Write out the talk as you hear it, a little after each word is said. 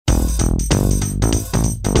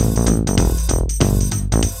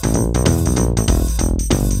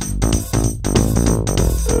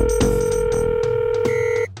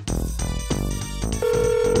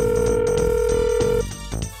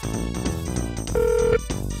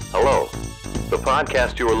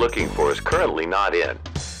podcast you are looking for is currently not in.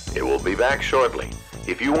 It will be back shortly.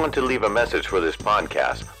 If you want to leave a message for this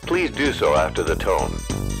podcast, please do so after the tone.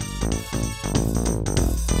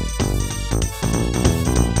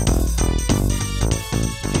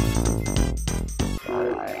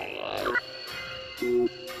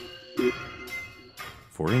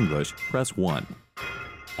 For English, press 1.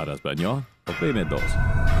 Para español, oprime 2.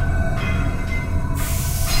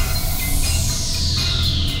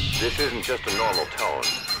 This isn't just a normal tone.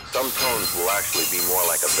 Some tones will actually be more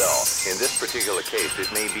like a bell. In this particular case,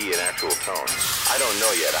 it may be an actual tone. I don't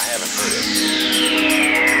know yet. I haven't heard it.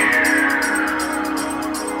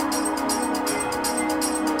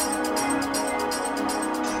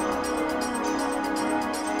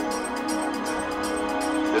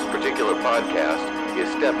 This particular podcast is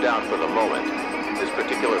stepped out for the moment. This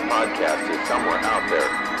particular podcast is somewhere out there,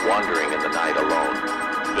 wandering in the night alone.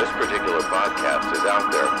 This particular podcast is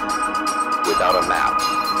out there without a map.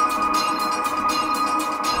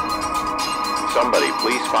 Somebody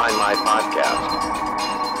please find my podcast.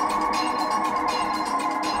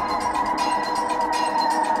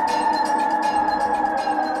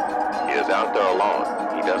 He is out there alone.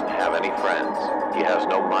 He doesn't have any friends. He has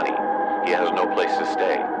no money. He has no place to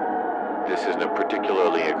stay. This isn't a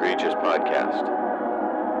particularly egregious podcast.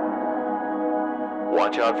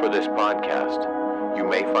 Watch out for this podcast. You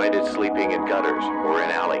may find it sleeping in gutters or in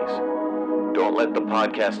alleys. Don't let the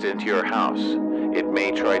podcast into your house. It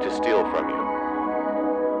may try to steal from you.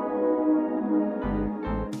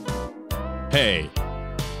 Hey,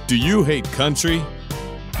 do you hate country?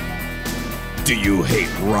 Do you hate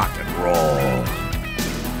rock and roll?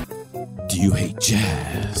 Do you hate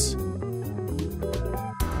jazz?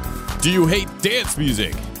 Do you hate dance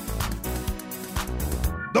music?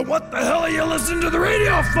 Then what the hell are you listening to the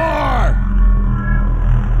radio for?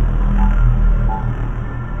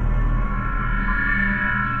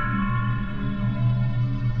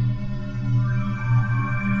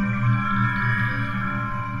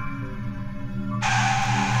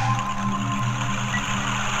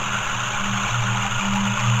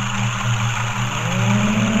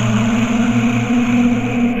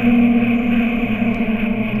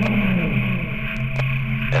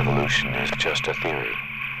 Evolution is just a theory.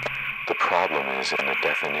 The problem is in the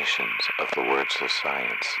definitions of the words of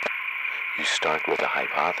science. You start with a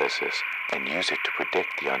hypothesis and use it to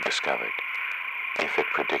predict the undiscovered. If it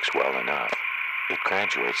predicts well enough, it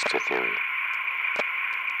graduates to theory.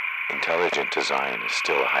 Intelligent design is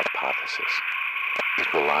still a hypothesis.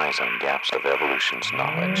 It relies on gaps of evolution's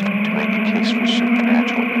knowledge to make a case for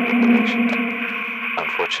supernatural manipulation.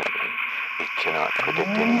 Unfortunately, it cannot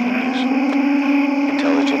predict anything useful.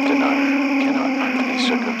 Intelligent denier cannot, under these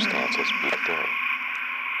circumstances, be a theory.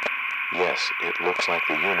 Yes, it looks like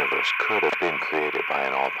the universe could have been created by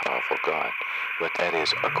an all-powerful God, but that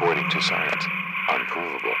is, according to science,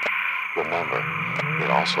 unprovable. Remember, it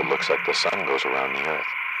also looks like the sun goes around the earth,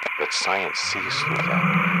 but science sees through that,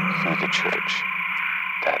 through the church,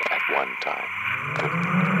 that at one time couldn't.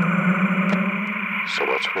 So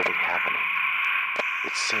what's really happening?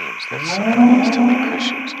 It seems that somebody is telling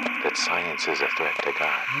Christians that science is a threat to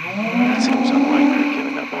God. That seems unlikely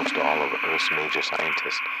given that most all of Earth's major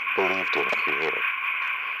scientists believed in a creator.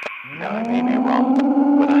 Now, I may be wrong,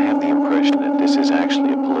 but I have the impression that this is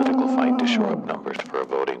actually a political fight to shore up numbers for a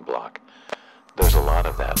voting bloc. There's a lot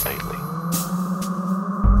of that lately.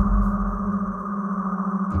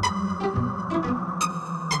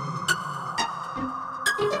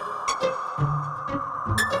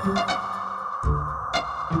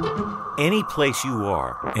 Any place you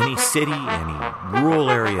are, any city, any rural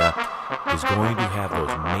area is going to have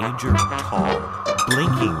those major, tall,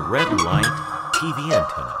 blinking red light TV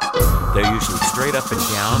antennas. They're usually straight up and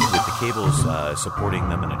down with the cables supporting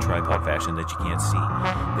them in a tripod fashion that you can't see.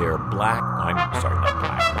 They're black. I'm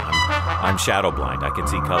shadow blind. I can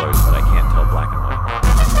see colors, but I can't tell black and white.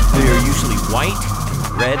 They're usually white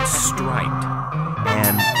and red striped.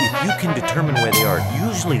 And if you can determine where they are,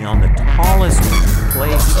 usually on the tallest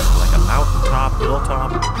place, like a mountaintop,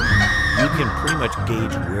 hilltop, you can pretty much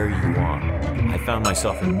gauge where you are. I found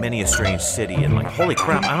myself in many a strange city and like, holy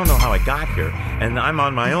crap, I don't know how I got here, and I'm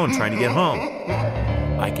on my own trying to get home.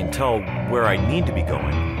 I can tell where I need to be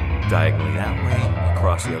going, diagonally that way,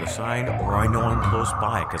 across the other side, or I know I'm close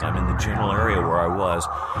by because I'm in the general area where I was,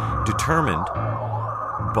 determined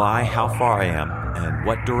by how far I am and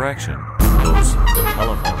what direction those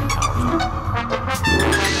telephone towers are.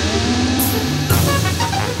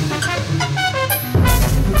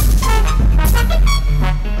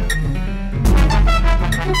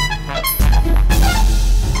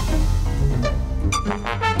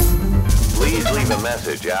 Please leave a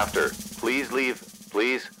message after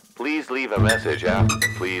Please leave a message after.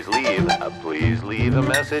 Please leave a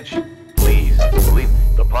message. Please leave.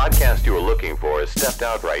 The podcast you are looking for has stepped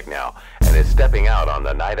out right now and is stepping out on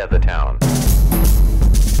the night of the town.